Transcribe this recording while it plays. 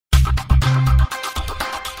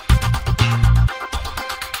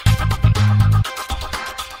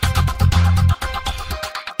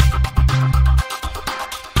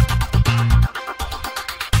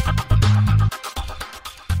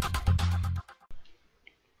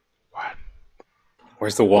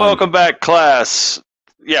Where's the one? Welcome back, class.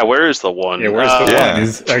 Yeah, where is the one? Yeah, where's the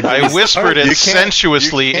one? I whispered it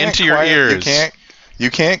sensuously into your ears. You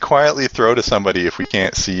can't quietly throw to somebody if we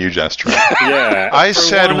can't see you gesturing. Yeah. I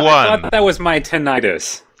said one. I thought that was my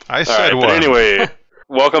tinnitus. I said one. But anyway,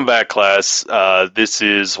 welcome back, class. This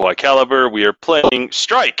is Y Caliber. We are playing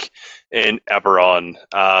Strike in Eberron.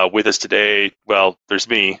 With us today, well, there's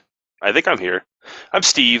me. I think I'm here. I'm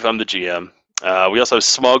Steve. I'm the GM. We also have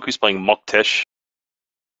Smug, who's playing Moktesh.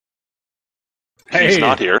 Hey. He's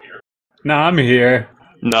not here. No, I'm here.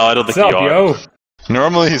 No, I don't What's think up, you are. yo?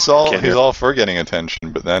 Normally he's all for getting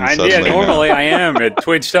attention, but then suddenly Yeah, normally no. I am at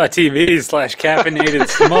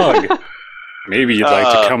twitch.tv/caffeinatedSmug. Maybe you'd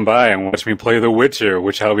like to come by and watch me play The Witcher,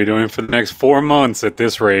 which I'll be doing for the next 4 months at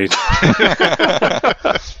this rate.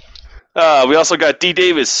 We also got D.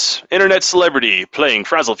 Davis, internet celebrity, playing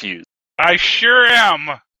Frazzlefuse. I sure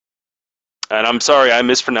am. And I'm sorry, I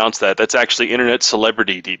mispronounced that. That's actually internet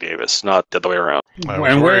celebrity D. Davis, not the other way around.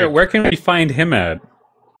 And where can we find him at?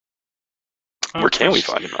 Where can we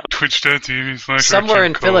find him at? Twitch.tv/ Somewhere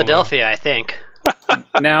in Philadelphia, I think.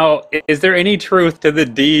 Now, is there any truth to the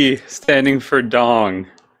D standing for Dong?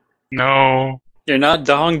 No. You're not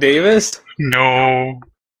Dong Davis? No.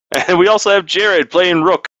 And we also have Jared playing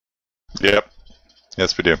Rook. Yep.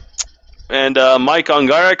 Yes, we do. And Mike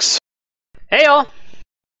Ongarix. Hey, y'all.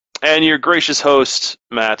 And your gracious host,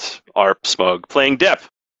 Matt Arp Smug, playing Depp.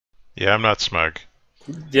 Yeah, I'm not smug.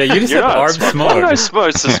 Yeah, you just You're said not Arb Smug. Smug. I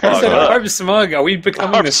suppose it's You Smug. said Arb Smug. Are we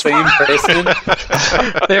becoming Arb the same person?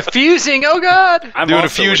 They're fusing. Oh, God. I'm Doing a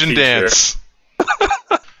also fusion teacher. dance.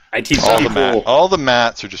 I teach All the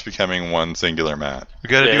mats are just becoming one singular mat. We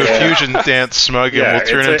gotta do Yeah. a fusion dance, smug, and we'll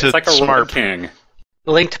turn into it's like a smart. king.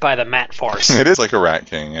 Linked by the Mat Force. It is like a rat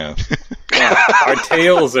king, yeah. Our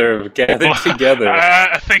tails are gathered together.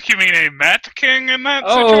 I think you mean a Matt King in that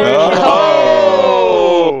Oh. situation.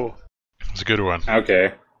 Oh! It's a good one.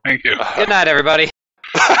 Okay. Thank you. Good night, everybody.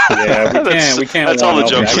 Yeah, we can't. That's all the one-up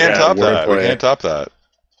jokes We Yeah, can't top that. We wordplay. can't top that.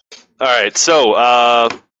 All right, so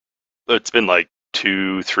it's been like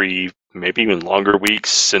 2, 3, maybe even longer weeks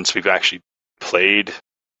since we've actually played.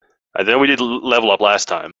 I think we did level up last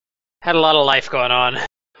time. Had a lot of life going on.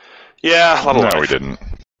 Yeah, a lot of No, life. we didn't.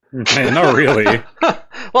 Man, not really.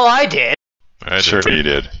 Well, I did. Sure you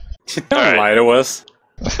did. Don't All right. lie to us.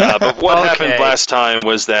 But what Okay. happened last time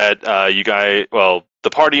was that you guys, well, the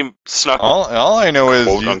party snuck. All I know is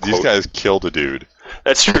Quote, these unquote. guys killed a dude.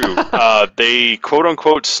 That's true. They quote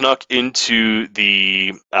unquote snuck into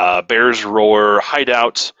the Bears Roar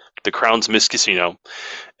hideout, the Crown's Miss Casino,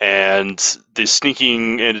 and the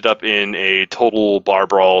sneaking ended up in a total bar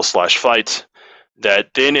brawl / fight.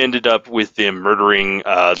 That then ended up with them murdering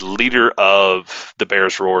the leader of the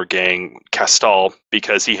Bears Roar gang, Castal,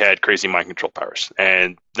 because he had crazy mind control powers,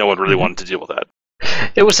 and no one really wanted to deal with that.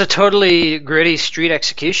 It was a totally gritty street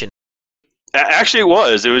execution. Actually, it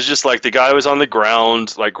was. It was just like the guy was on the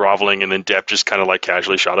ground, like groveling, and then Depp just kind of like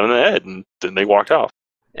casually shot him in the head, and then they walked off.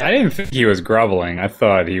 I didn't think he was groveling. I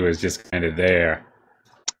thought he was just kind of there.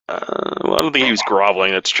 Well, I don't think he was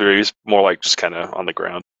groveling. That's true. He was more like just kind of on the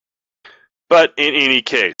ground. But in any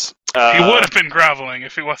case, He would have been groveling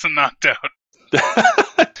if he wasn't knocked out.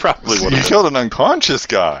 probably would You have. killed an unconscious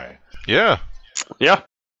guy. Yeah. Yeah.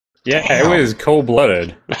 Yeah, it was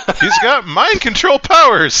cold-blooded. He's got mind control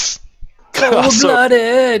powers.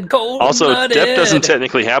 Cold-blooded! Also, Depp doesn't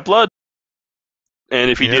technically have blood,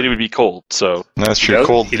 and if he Yeah. did, it would be cold. So That's He true. does-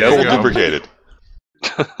 Cold he doesn't know. lubricated.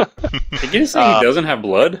 Did you say he doesn't have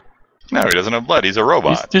blood? No, he doesn't have blood. He's a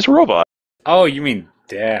robot. he's a robot. Oh, you mean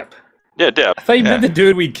Depp. Yeah, Depp. I thought you meant the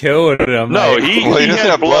dude we killed. And I'm No, like, he Well, he doesn't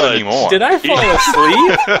had have blood anymore. Did I fall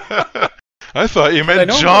asleep? I thought you I meant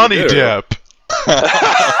don't Johnny really do. Depp.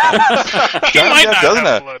 He Johnny might Depp not doesn't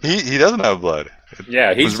have have. blood. He doesn't have blood.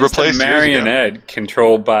 Yeah, he's was just a replaced years ago. marionette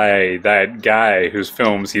controlled by that guy whose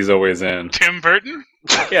films he's always in. Tim Burton?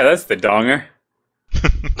 Yeah, that's the donger.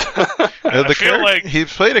 He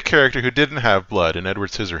played a character who didn't have blood in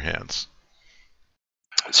Edward Scissorhands.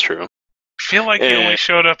 That's true. I feel like he Eh. only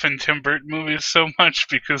showed up in Tim Burton movies so much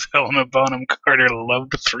because Helena Bonham Carter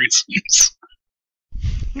loved threesomes.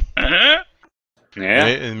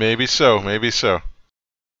 Yeah. Maybe so. Maybe so.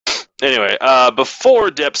 Anyway, before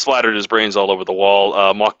Depp splattered his brains all over the wall,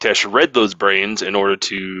 Moktesh read those brains in order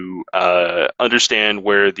to understand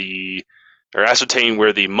ascertain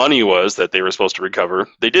where the money was that they were supposed to recover.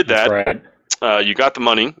 They did that. That's right. You got the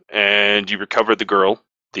money, and you recovered the girl,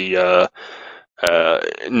 the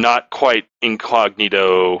not quite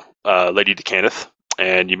incognito Lady DeCaneth,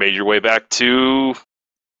 and you made your way back to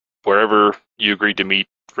wherever you agreed to meet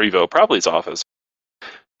Revo, probably his office.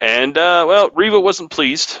 And, well, Revo wasn't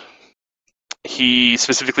pleased. he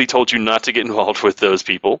specifically told you not to get involved with those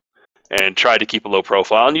people and tried to keep a low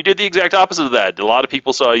profile, and you did the exact opposite of that. A lot of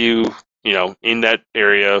people saw you, in that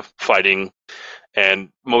area fighting, and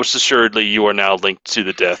most assuredly you are now linked to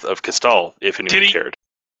the death of Castal, if anyone cared.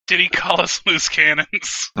 Did he call us loose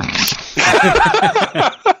cannons?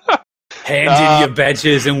 Hand in your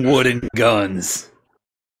badges and wooden guns.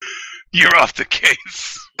 You're off the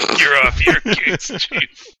case. You're off your case,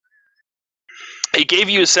 Chief. He gave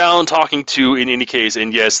you a sound talking to in any case,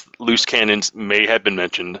 and yes, loose cannons may have been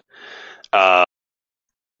mentioned.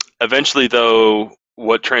 Eventually, though,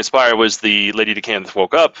 what transpired was the Lady Decanth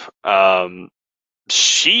woke up.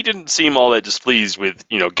 She didn't seem all that displeased with,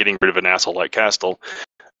 getting rid of an asshole like Castle,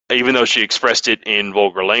 even though she expressed it in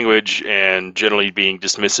vulgar language and generally being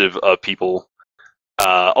dismissive of people.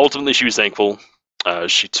 Ultimately, she was thankful.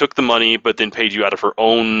 She took the money, but then paid you out of her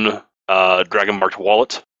own dragon-marked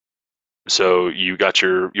wallet. So you got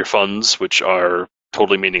your funds, which are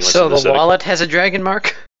totally meaningless. So the wallet has a dragon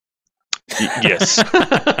mark? Yes.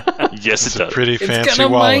 Yes, it does. Pretty It's fancy gonna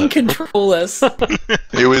wallet. mind control us.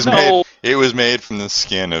 It was made from the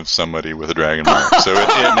skin of somebody with a dragon mark, so it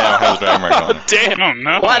now has a dragon mark on it. Damn. Oh,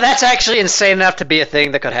 no. Well, that's actually insane enough to be a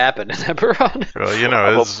thing that could happen in Eberron.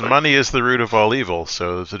 Well, money is the root of all evil,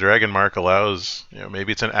 so if the dragon mark allows,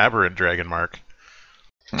 maybe it's an aberrant dragon mark.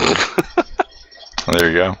 Well, there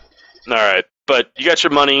you go. All right, but you got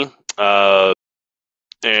your money, and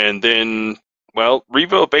then,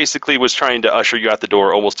 Revo basically was trying to usher you out the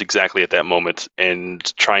door almost exactly at that moment and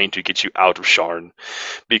trying to get you out of Sharn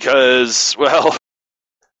because,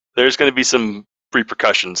 there's going to be some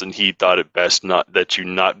repercussions, and he thought it best that you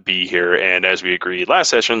not be here, and as we agreed last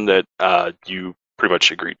session, that you pretty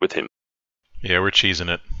much agreed with him. Yeah, we're cheesing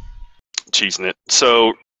it.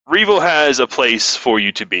 So, Revo has a place for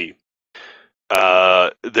you to be.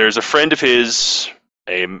 There's a friend of his,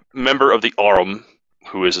 a member of the Aurum,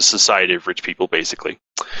 who is a society of rich people, basically.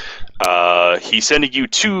 He's sending you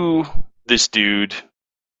to this dude,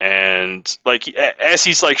 and as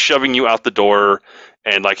he's shoving you out the door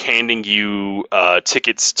and handing you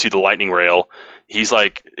tickets to the lightning rail, he's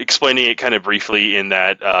explaining it kind of briefly in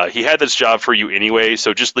that he had this job for you anyway,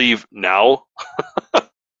 so just leave now.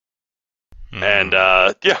 And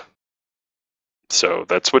yeah, so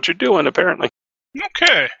that's what you're doing apparently.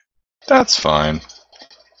 Okay. That's fine.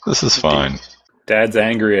 This is fine. Dad's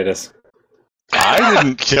angry at us. I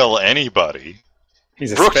didn't kill anybody.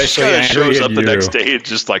 He's Brooks especially kind of angry shows at up the you. next day and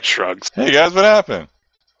just shrugs. Hey guys, what happened?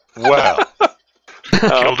 Wow.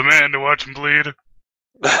 Killed a man to watch him bleed.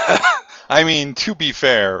 I mean, to be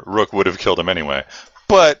fair, Rook would have killed him anyway.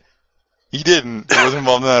 But he didn't. He wasn't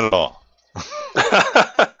involved in that at all.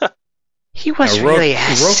 He was Rook- really Rook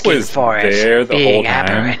asking was for there it, the being whole time.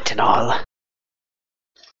 aberrant and all.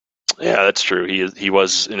 Yeah, that's true. He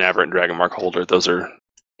was an aberrant dragon mark holder. Those are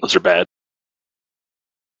bad.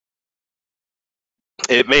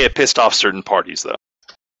 It may have pissed off certain parties though.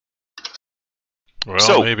 Well,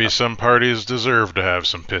 So- maybe some parties deserve to have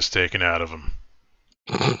some piss taken out of them.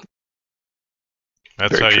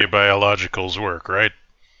 That's Very how true. you biologicals work, right?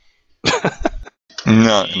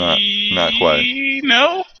 Not quite.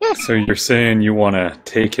 No? So you're saying you want to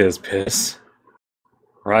take his piss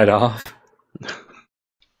right off?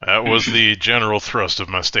 That was the general thrust of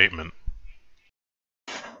my statement.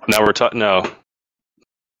 Now we're talking. No.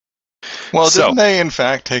 Well, So- didn't they in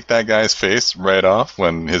fact take that guy's face right off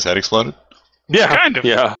when his head exploded? Yeah. Kind of.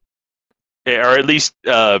 Yeah. Or at least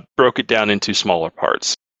broke it down into smaller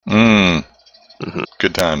parts. Mmm. Mhm.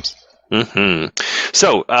 Good times. Hmm.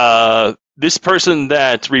 So, this person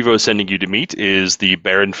that Revo is sending you to meet is the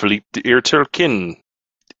Baron Philippe Tilkin,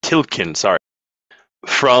 sorry,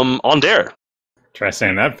 from Onder. Try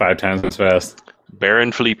saying that 5 times as fast.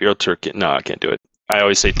 Baron Philippe Turkin. No, I can't do it. I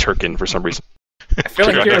always say Turkin for some reason. I feel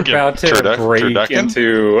like you're about to break Turducken?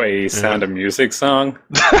 into a Sound of Music song.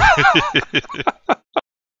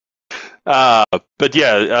 But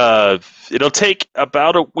yeah, it'll take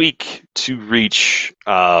about a week to reach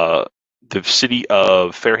the city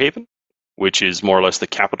of Fairhaven, which is more or less the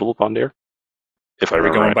capital of Onder. If I Are we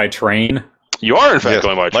remember going right. by train? You are in fact Yes,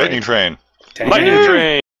 going by train. lightning train. Lightning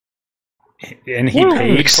train. And he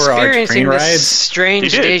paid for our train Experiencing this rides?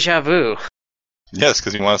 strange He did. deja vu. Yes,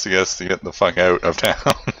 because he wants us to get the fuck out of town,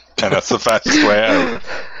 and that's the fastest way out.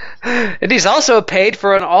 And he's also paid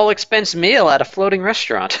for an all-expense meal at a floating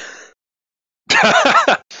restaurant.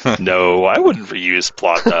 No, I wouldn't reuse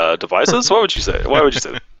plot devices. What would you say? Why would you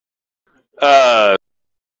say that?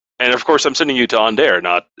 And of course, I'm sending you to Onder,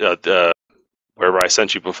 not wherever I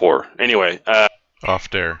sent you before. Anyway, Off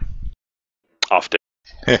there. off day.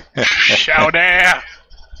 Shout out.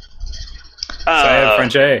 So I have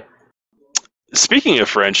French A. Speaking of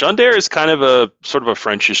French, Andare is kind of a sort of a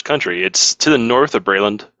Frenchish country. It's to the north of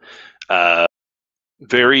Breland.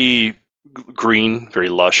 Very green, very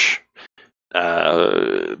lush.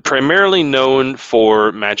 Primarily known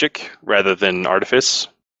for magic rather than artifice.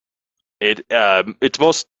 Its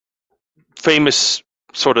most famous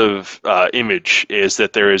sort of image is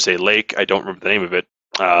that there is a lake. I don't remember the name of it,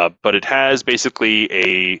 but it has basically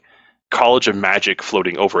a college of magic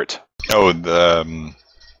floating over it. Oh, the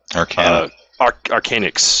Arcana.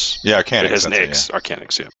 Arcanix. Yeah, Arcanix. It has an X.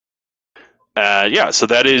 Arcanix, yeah. So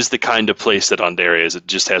that is the kind of place that Andare is. It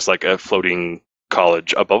just has like a floating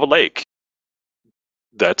college above a lake.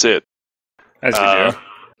 That's it. As you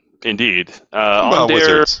do. Indeed. Well, Andare,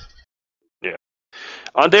 wizards.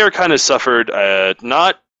 Andare kind of suffered,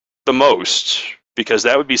 not the most, because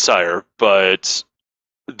that would be Sire, but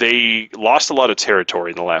they lost a lot of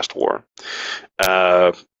territory in the last war.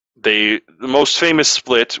 The most famous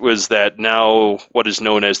split was that now what is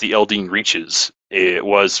known as the Eldine Reaches. It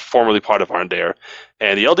was formerly part of Andare.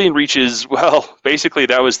 And the Eldine Reaches, well, basically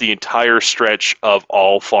that was the entire stretch of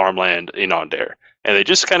all farmland in Andare. And they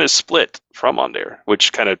just kind of split from Andare,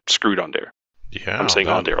 which kind of screwed Andare. Yeah, I'm saying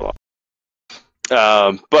Andare a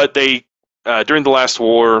lot. But they, during the last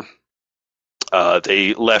war,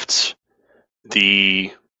 they left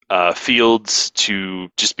the fields to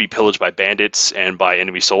just be pillaged by bandits and by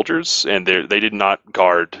enemy soldiers, and they did not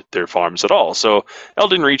guard their farms at all. So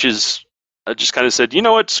Eldin Reaches just kind of said, you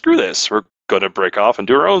know what, screw this. We're going to break off and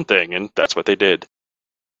do our own thing, and that's what they did.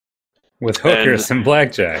 With hookers and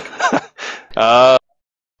blackjack.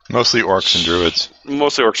 Mostly orcs and druids.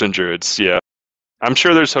 Mostly orcs and druids, yeah. I'm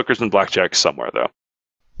sure there's hookers and blackjack somewhere, though.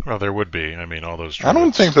 Well, there would be. I mean, all those druids. I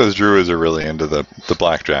don't think those druids are really into the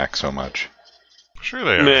blackjack so much. Sure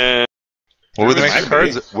they are. Meh. What do they make Might the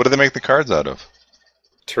cards? What do they make the cards out of?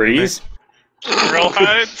 Trees? Squirrel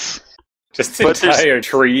hides? Just But there's- entire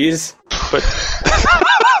trees? But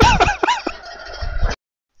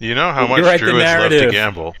You know how You much write the druids love to narrative.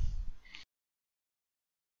 gamble.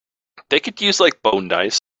 they could use, like, bone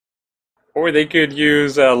dice. Or they could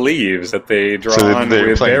use leaves that they draw So on they're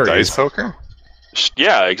with playing berries. dice poker?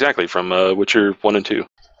 Yeah, exactly, from Witcher 1 and 2.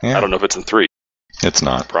 Yeah. I don't know if it's in 3. It's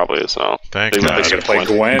not. Probably is, no. Thanks, They Matt. might I'm get gonna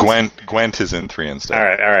play Gwent. Gwent is in 3 instead.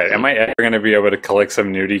 Alright. Am I ever going to be able to collect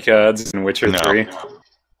some nudie cards in Witcher No. 3?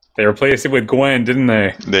 They replaced it with Gwen, didn't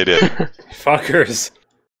they? They did. Fuckers.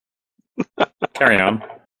 Carry on.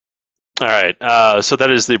 All right, so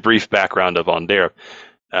that is the brief background of Andare.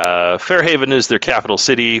 Fairhaven is their capital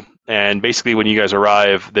city, and basically when you guys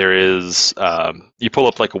arrive, there is you pull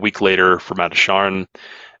up like a week later from out of Sharn,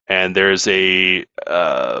 and there's a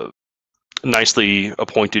nicely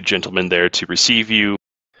appointed gentleman there to receive you.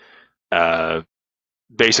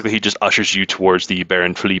 Basically, he just ushers you towards the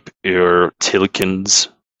Baron Philippe Tilkins.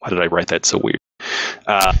 Why did I write that so weird?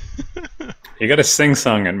 You gotta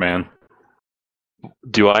sing-song it, man.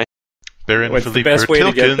 Do I? Baron What's the Philippe best way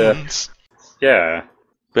to get the- Tilkins. Yeah.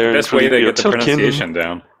 Baron Best way to Philippe get the Tilkin. pronunciation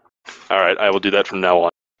down. All right, I will do that from now on.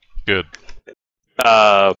 Good.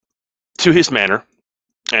 To his manor,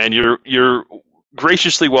 and you're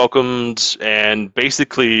graciously welcomed, and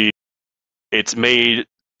basically it's made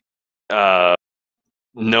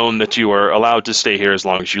known that you are allowed to stay here as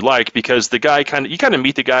long as you like, because the guy you kind of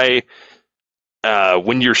meet the guy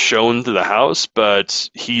when you're shown to the house, but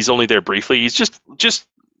he's only there briefly. He's just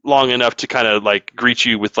long enough to kind of like greet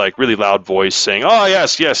you with like really loud voice saying, "Oh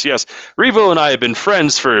yes, Revo and I have been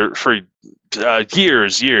friends for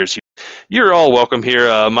years. You're all welcome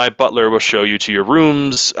here. My butler will show you to your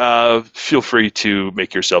rooms. Feel free to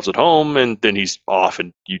make yourselves at home." And then he's off,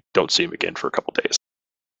 and you don't see him again for a couple days.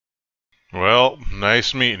 Well,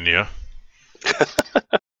 nice meeting you.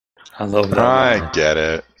 I love that. I get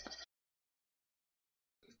it.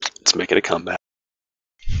 It's making a comeback.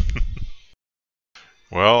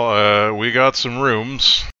 Well, we got some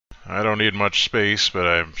rooms. I don't need much space, but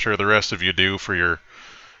I'm sure the rest of you do for your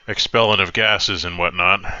expelling of gases and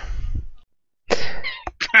whatnot.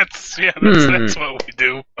 That's what we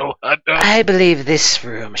do. A lot of. I believe this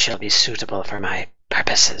room shall be suitable for my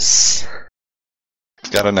purposes. It's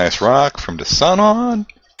got a nice rock from the sun on.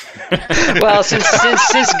 Well,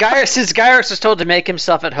 since Gyros was told to make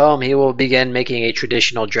himself at home, he will begin making a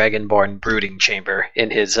traditional dragonborn brooding chamber in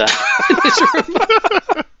his room.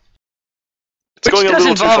 It's going a does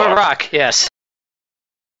little too involve a far. rock, yes.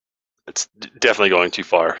 It's definitely going too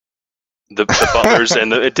far. The butlers and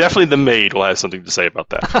definitely the maid will have something to say about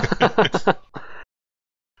that.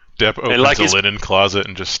 Depp opens like a his- linen closet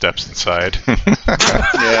and just steps inside.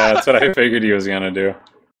 Yeah, that's what I figured he was gonna do.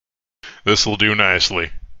 This'll do nicely.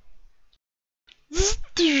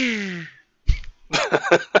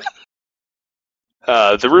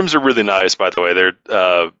 The rooms are really nice, by the way.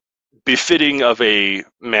 They're befitting of a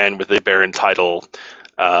man with a baron title.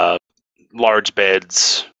 Large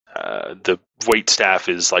beds. The wait staff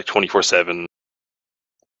is like 24/7.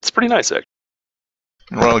 It's pretty nice, actually.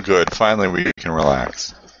 Well, good. Finally, we can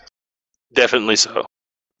relax. Definitely so.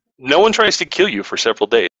 No one tries to kill you for several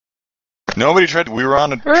days. Nobody tried. We were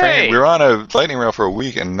on a Hooray! train. We were on a lightning rail for a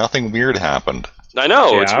week, and nothing weird happened. I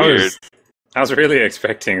know, Yeah, it's weird. I was really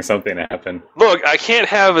expecting something to happen. Look, I can't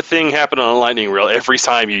have a thing happen on a lightning rail every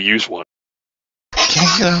time you use one.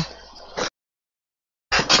 Can't you? Though?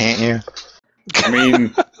 Can't you? I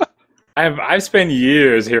mean, I've spent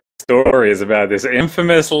years hearing stories about this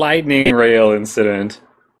infamous lightning rail incident.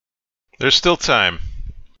 There's still time.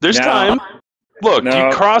 There's No. time. Look, No.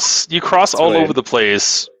 you cross all late. over the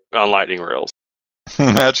place on lightning rails.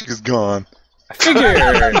 Magic is gone. I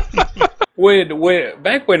figure,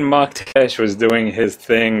 back when Moktesh was doing his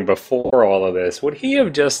thing before all of this, would he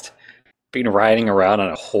have just been riding around on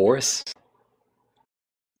a horse?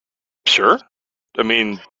 Sure. I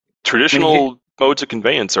mean, traditional modes of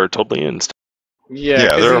conveyance are totally in. Yeah, Yeah,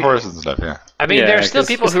 'cause there are he- horses and stuff. Yeah. I mean, Yeah, there are still 'cause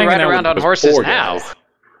people he's who hanging ride out around with on those horses poor now. guys.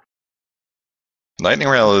 Lightning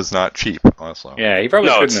rail is not cheap, honestly. Yeah, he probably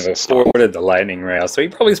No, couldn't have it's not. afforded the lightning rail, so he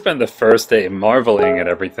probably spent the first day marveling at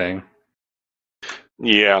everything.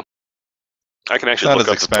 Yeah. I can It's actually not look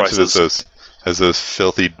as up the expensive prices. as those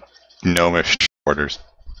filthy gnomish orders.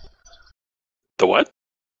 The what?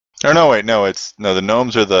 Oh no, wait, no, the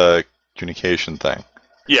gnomes are the communication thing.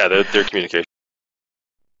 Yeah, their communication.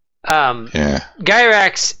 Yeah.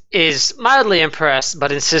 Gyrax is mildly impressed,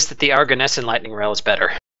 but insists that the Argonessan lightning rail is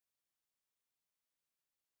better.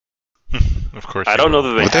 Of course. I you don't know will.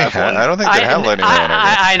 that they What have one. I don't think they have lightning rail. on it.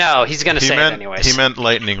 I know. He's going to say it anyways. He meant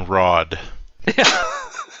lightning rod.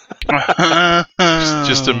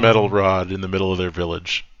 Just a metal rod in the middle of their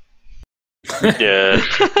village. Yeah.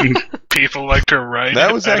 People like to ride. That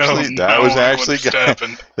it. was I don't actually- know that was what actually just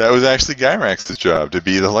happened. That was actually Gyrax's job, to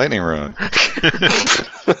be the lightning rod.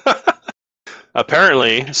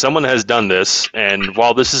 Apparently, someone has done this, and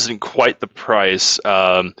while this isn't quite the price,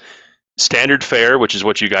 standard fare, which is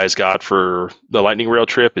what you guys got for the lightning rail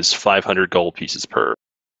trip, is 500 gold pieces per.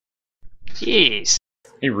 Jeez.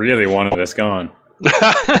 He really wanted us gone.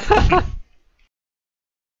 All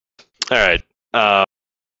right.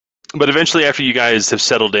 But eventually, after you guys have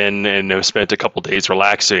settled in and have spent a couple days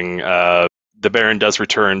relaxing, the Baron does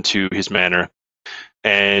return to his manor.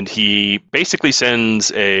 And he basically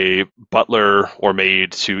sends a butler or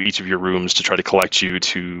maid to each of your rooms to try to collect you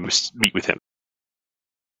to meet with him.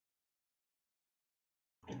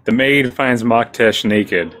 The maid finds Moktesh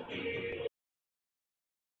naked.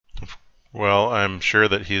 Well, I'm sure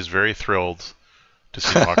that he's very thrilled to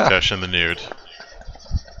see Moktesh in the nude.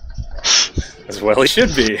 As well he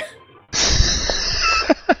should be.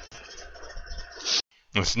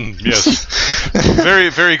 Yes. Very,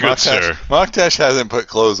 very good, sir. Moktesh hasn't put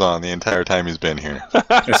clothes on the entire time he's been here.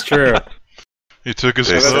 It's true. He took his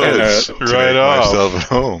They clothes said, right to make off. myself at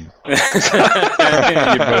home.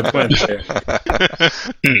 You both went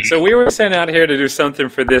there. So we were sent out here to do something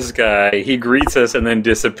for this guy. He greets us and then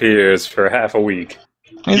disappears for half a week.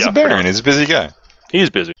 He's Yeah, a baron. He's a busy guy. He's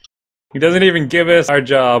busy. He doesn't even give us our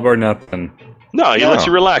job or nothing. No, he lets No.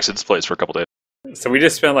 you relax at this place for a couple days. So we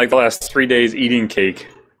just spent like the last 3 days eating cake.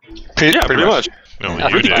 Yeah, pretty much. No, Yeah,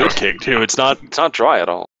 you Really did. good cake, too. It's not dry at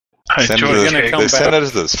all. I Send enjoy us gonna cake. come they back. send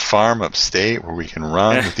us to this farm upstate where we can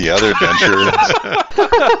run with the other adventurers.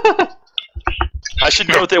 I should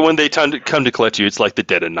note that when they come to collect you, it's like the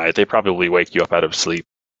dead of night. They probably wake you up out of sleep.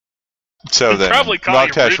 So then, probably call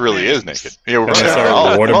you Moktesh rude really is names. naked. Yeah, we're And they probably start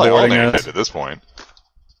all waterboarding naked us. at this point.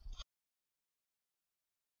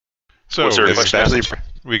 So, Was there a question? Especially,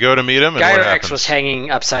 we go to meet him, and what Gyrax happens? was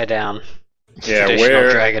hanging upside down. Yeah, Traditional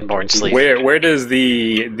where Dragonborn sleep. where does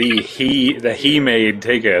the he maid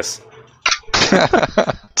take us?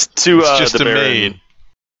 To It's just the a Baron. maid.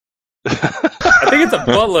 I think it's a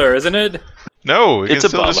butler, isn't it? No, it It's can a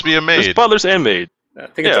still just be a There's maid. butlers and maid. I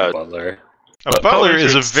think it's Yeah. a butler. A butler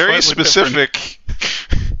is a It's very slightly specific.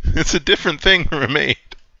 It's a different thing from a maid.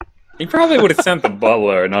 He probably would have sent the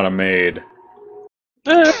butler, not a maid.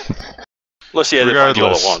 Unless he had to find you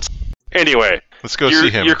all at Regardless. once. Anyway, Let's go see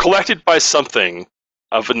him. you're collected by something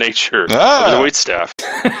of a nature Ah! of the waitstaff.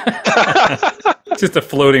 Just a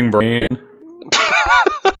floating brain.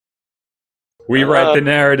 We write the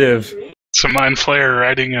narrative. It's a mind flayer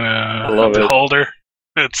riding in a love it. beholder.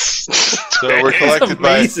 It's so we're collected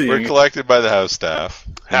by amazing. the house staff.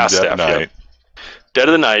 in House dead staff, night. yep. Dead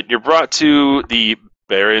of the night. You're brought to the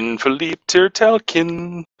Baron Philippe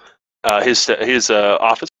Tertelkin, his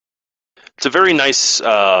office. It's a very nice.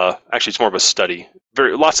 Actually, it's more of a study.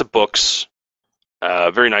 lots of books,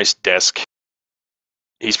 very nice desk.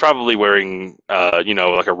 He's probably wearing,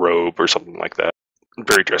 like a robe or something like that.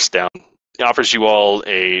 Very dressed down. He offers you all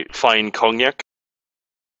a fine cognac.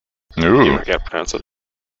 Ooh. I can't pronounce it.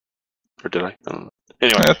 Or did I? I don't know.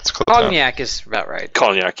 Anyway. That's close enough. Cognac is about right.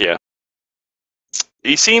 Cognac, yeah.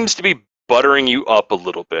 He seems to be buttering you up a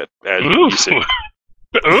little bit as Ooh. you sit.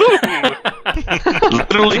 Ooh.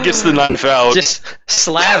 Literally gets the knife out. Just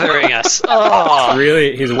slathering us. Oh,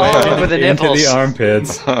 Really, he's over wedging the it into nipples. the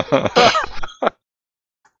armpits.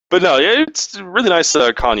 But no, yeah, it's really nice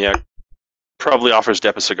cognac. Probably offers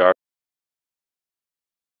Depp a cigar.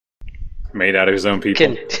 Made out of his own people.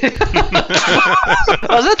 can... I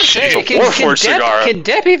was about to say, Jeez, a Warforged cigar. Can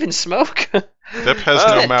Depp even smoke? Depp has Is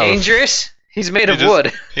no that mouth. dangerous? He's made of He just-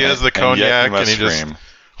 wood. He has the And yet cognac, he must and he just scream.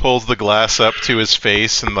 holds the glass up to his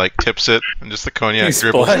face and like tips it, and just the cognac He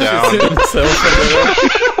dribbles splashes down. himself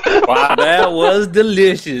in it. Wow, that was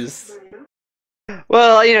delicious.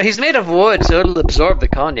 Well, he's made of wood, so it'll absorb the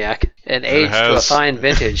cognac and age to a has- fine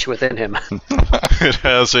vintage within him. It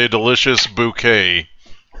has a delicious bouquet.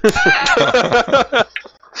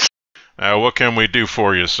 What can we do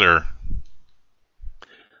for you, sir?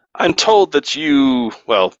 I'm told that you,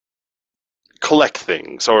 collect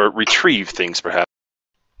things or retrieve things, perhaps.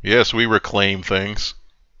 Yes, we reclaim things.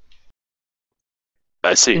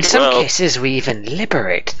 I see. In some cases, we even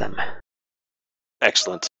liberate them.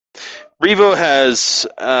 Excellent. Revo has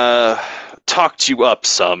talked you up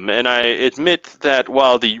some, and I admit that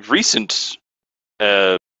while the recent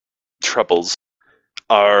troubles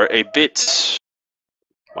are a bit...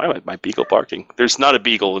 Why am my beagle barking? There's not a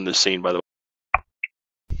beagle in this scene, by the way.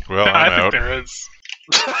 Well, I I'm think out. there is.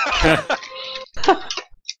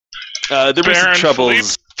 The recent Baron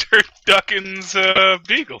troubles... Philippe Turducken's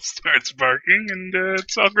beagle starts barking, and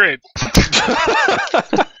it's all great.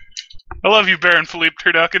 I love you, Baron Philippe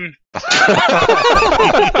Turducken.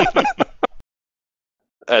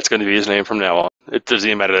 That's going to be his name from now on. It doesn't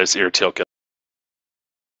even matter that it's ear tail kill.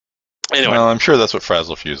 Anyway, Well, I'm sure that's what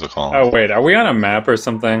Frazzle Fuse will call him. Oh wait, are we on a map or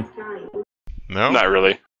something? No? not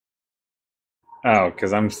really. Oh,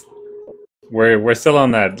 because we're still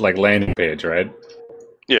on that landing page, right?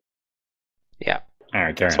 Yeah. All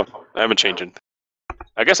right, Karen. So, I haven't changed it.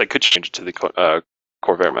 I guess I could change it to the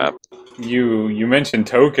Corvair map. You mentioned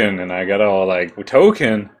token, and I got all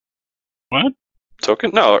token. What?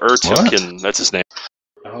 Token? No, Tilkin. That's his name.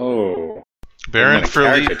 Oh, Baron a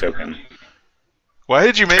Philippe. character token. Why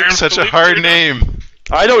did you make Baron such a Philippe hard Turducken? name?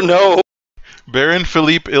 I don't know. Baron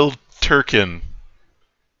Philippe Turkin.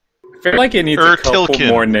 I feel like it needs a couple Tilkin.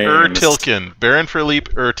 more names. Tilkin. Baron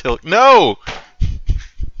Philippe Tilkin. No!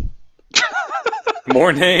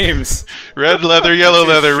 More names. Red leather, yellow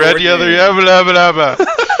That's his leather, red short yellow, name. blah blah blah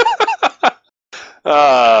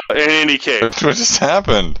blah. In any case, What just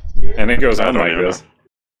happened? And it goes I on don't like even this.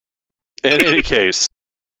 in any case,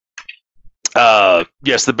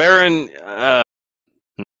 yes, the Baron.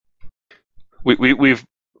 We've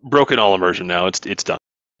broken all immersion now. It's done.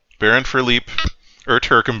 Baron Philippe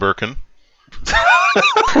Turkenberken.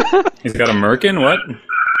 He's got a merkin. What?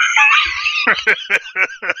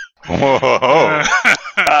 Whoa!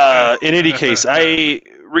 In any case, I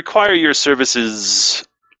require your services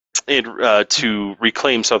to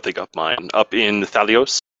reclaim something of mine up in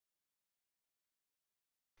Thaliost.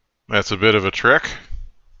 That's a bit of a trick.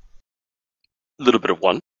 A little bit of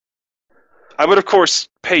one. I would, of course,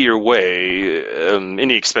 pay your way.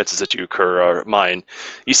 Any expenses that you incur are mine.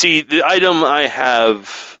 You see, the item I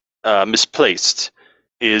have misplaced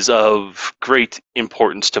is of great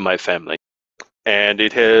importance to my family. And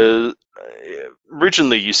it has...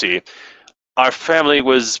 originally, you see, our family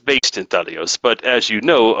was based in Thaliost, but as you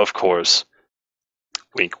know, of course...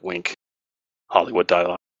 Wink, wink. Hollywood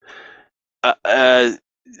dialogue.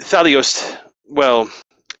 Thaliost, well,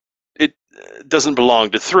 it doesn't belong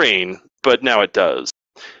to Thrain, but now it does.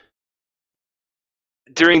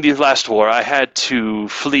 During the last war, I had to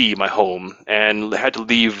flee my home and had to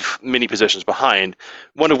leave many possessions behind,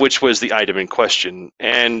 one of which was the item in question.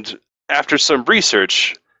 And after some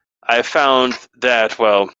research, I found that,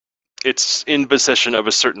 well, it's in possession of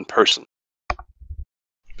a certain person.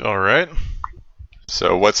 All right.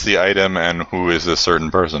 So what's the item and who is this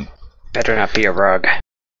certain person? Better not be a rug.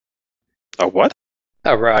 A what?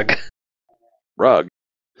 A rug. Rug.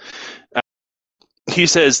 He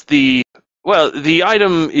says the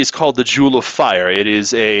item is called the Jewel of Fire. It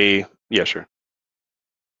is a... Yeah, sure.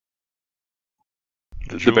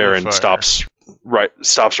 The Jewel of Baron Fire.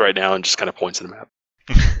 stops right now and just kind of points at the map.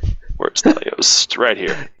 Where's Thaliost? Right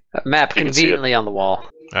here. A map You can see conveniently on the wall.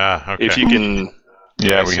 Ah, okay. If you can...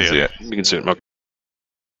 Yeah, I we can see see it. it. You can see it. Okay.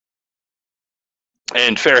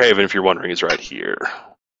 And Fairhaven, if you're wondering, is right here.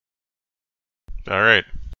 All right.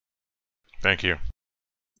 Thank you.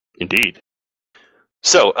 Indeed.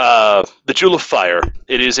 So, the Jewel of Fire.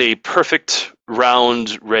 It is a perfect,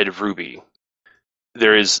 round, red ruby.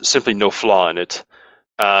 There is simply no flaw in it.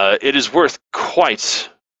 It is worth quite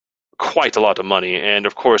a lot of money, and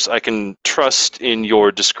of course I can trust in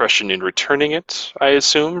your discretion in returning it, I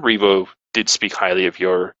assume. Revo did speak highly of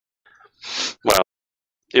your... Well,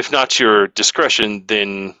 if not your discretion,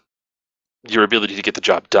 then your ability to get the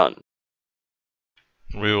job done.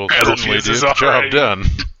 We will Penalties certainly is get the job alright. done.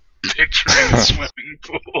 Picturing a swimming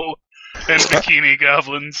pool and bikini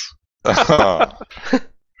goblins.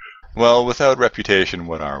 Well, without reputation,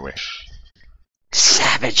 what are we?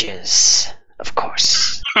 Savages, of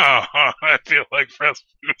course. I feel like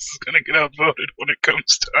Rasputin is going to get outvoted when it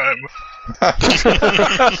comes time.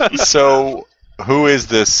 So, who is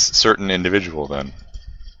this certain individual then?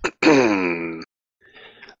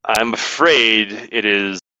 I'm afraid it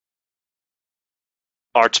is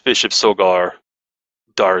Archbishop Sogar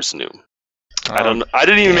Darznu. I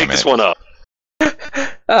didn't even make this one up.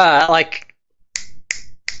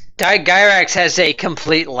 Gyrax has a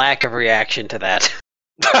complete lack of reaction to that.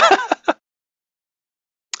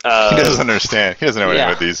 He doesn't understand. He doesn't know anything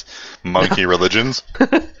about these monkey religions.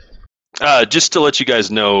 Just to let you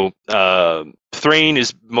guys know, Thrain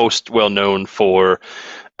is most well known for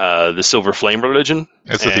the Silver Flame religion.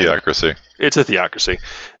 It's a theocracy. It's a theocracy.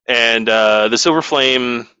 And the Silver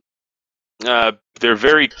Flame, they're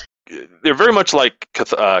very much like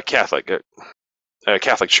Catholic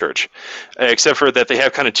Church, except for that they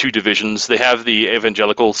have kind of two divisions. They have the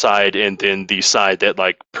evangelical side and then the side that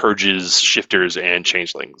like purges shifters and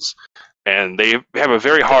changelings. And they have a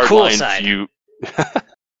very hard line view.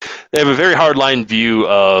 They have a very hard line view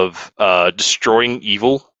of destroying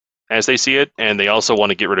evil as they see it, and they also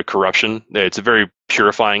want to get rid of corruption. It's a very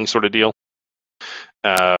purifying sort of deal.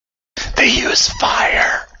 They use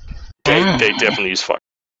fire. They definitely use fire.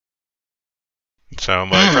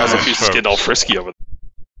 Sound like Rasputin's getting all frisky over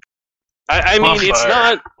there. I mean,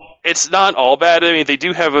 Fire. it's not all bad. I mean, they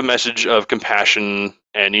do have a message of compassion,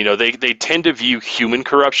 and they tend to view human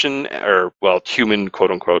corruption, or human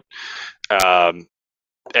quote unquote,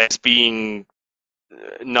 as being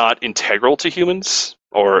not integral to humans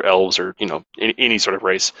or elves or any sort of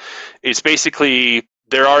race. It's basically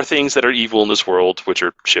there are things that are evil in this world, which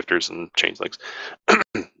are shifters and changelings,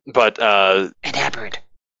 but And Aberron.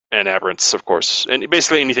 and aberrants, of course, and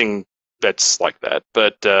basically anything that's like that.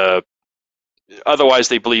 But otherwise,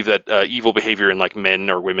 they believe that evil behavior in like men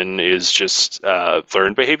or women is just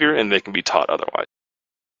learned behavior, and they can be taught otherwise,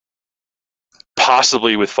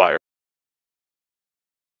 possibly with fire.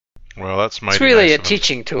 Well, that's mighty It's really nice a of them.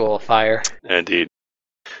 teaching tool, fire. Indeed.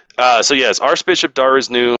 So yes, Archbishop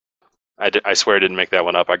Dariznu. I swear I didn't make that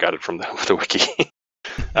one up. I got it from the wiki.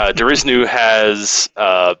 Dariznu has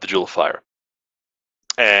the Jewel of Fire.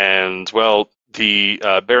 And, the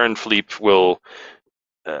Baron Philippe will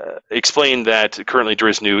explain that currently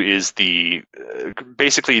Dariznu is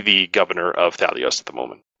basically the governor of Thaliost at the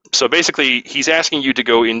moment. So basically, he's asking you to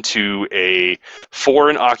go into a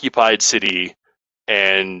foreign-occupied city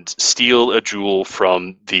and steal a jewel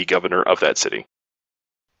from the governor of that city.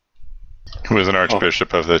 Who is an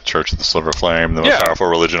archbishop of the Church of the Silver Flame, the most powerful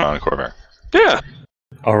religion on Corvair. Yeah.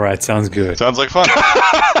 All right, sounds good. Sounds like fun.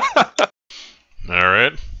 All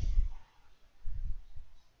right.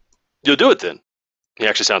 You'll do it then. He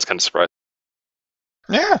actually sounds kind of surprised.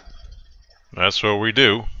 Yeah. That's what we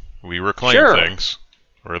do. We reclaim Sure. things.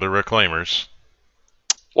 We're the reclaimers.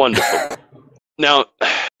 Wonderful. Now,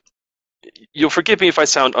 you'll forgive me if I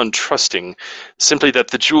sound untrusting, simply that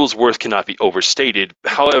the jewel's worth cannot be overstated.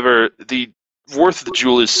 However, the worth of the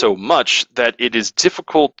jewel is so much that it is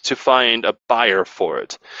difficult to find a buyer for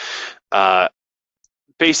it.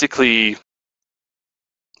 Basically,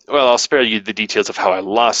 I'll spare you the details of how I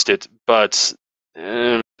lost it, but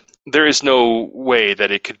there is no way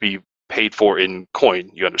that it could be paid for in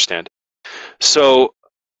coin, you understand. So,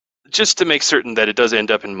 just to make certain that it does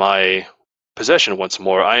end up in my possession once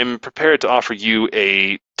more, I am prepared to offer you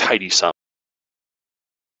a tidy sum.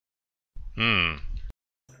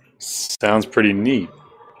 Sounds pretty neat.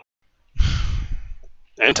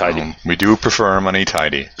 And tidy. We do prefer money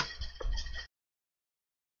tidy.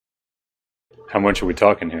 How much are we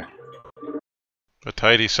talking here? A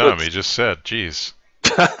tidy sum, he just said. Jeez.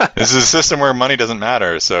 This is a system where money doesn't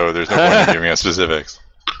matter, so there's no point in giving us specifics.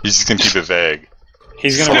 You just can keep it vague.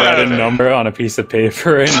 He's gonna write a number on a piece of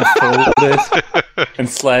paper and fold it and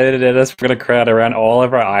slide it at us. We're gonna crowd around. All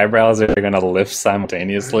of our eyebrows are gonna lift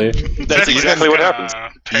simultaneously. That's exactly what happens.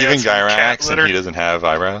 Even Gyrax, and he doesn't have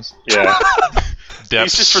eyebrows. Yeah.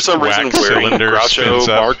 He's just for some reason wax wearing cylinder Groucho spins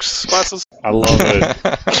up. Marx glasses. I love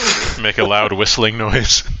it. Make a loud whistling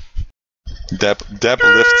noise. Depp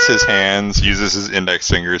lifts his hands, uses his index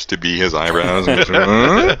fingers to be his eyebrows.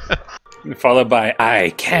 Followed by,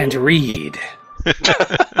 I can't read.